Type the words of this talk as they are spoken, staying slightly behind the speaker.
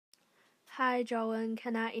Hi, Joan.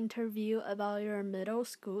 Can I interview about your middle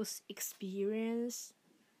school's experience?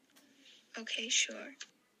 Okay, sure.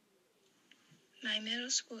 My middle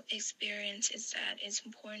school experience is that it's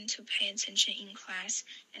important to pay attention in class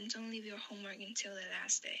and don't leave your homework until the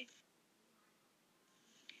last day.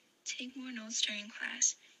 Take more notes during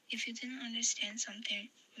class. If you didn't understand something,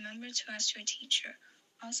 remember to ask your teacher.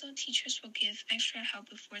 Also, teachers will give extra help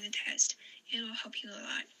before the test. It will help you a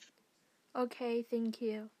lot. Okay, thank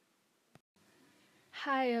you.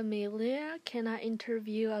 Hi, Amelia. Can I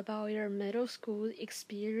interview about your middle school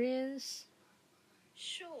experience?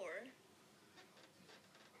 Sure.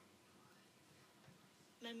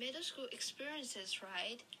 My middle school experiences,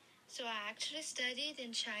 right? So I actually studied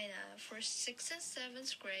in China for 6th and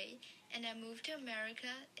 7th grade, and I moved to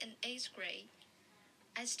America in 8th grade.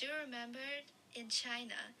 I still remember in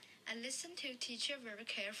China, I listened to teacher very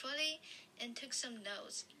carefully and took some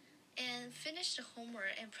notes and finished the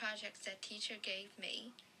homework and projects that teacher gave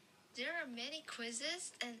me. There are many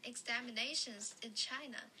quizzes and examinations in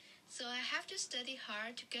China, so I have to study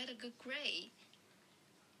hard to get a good grade.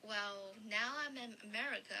 Well, now I'm in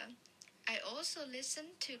America. I also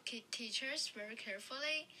listened to teachers very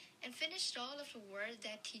carefully and finished all of the work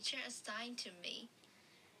that teacher assigned to me.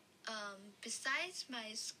 Besides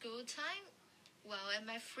my school time, well, in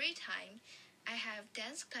my free time, I have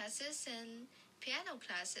dance classes and piano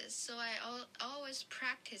classes, so I always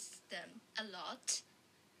practice them a lot.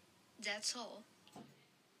 That's all.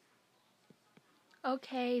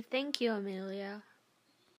 Okay, thank you, Amelia.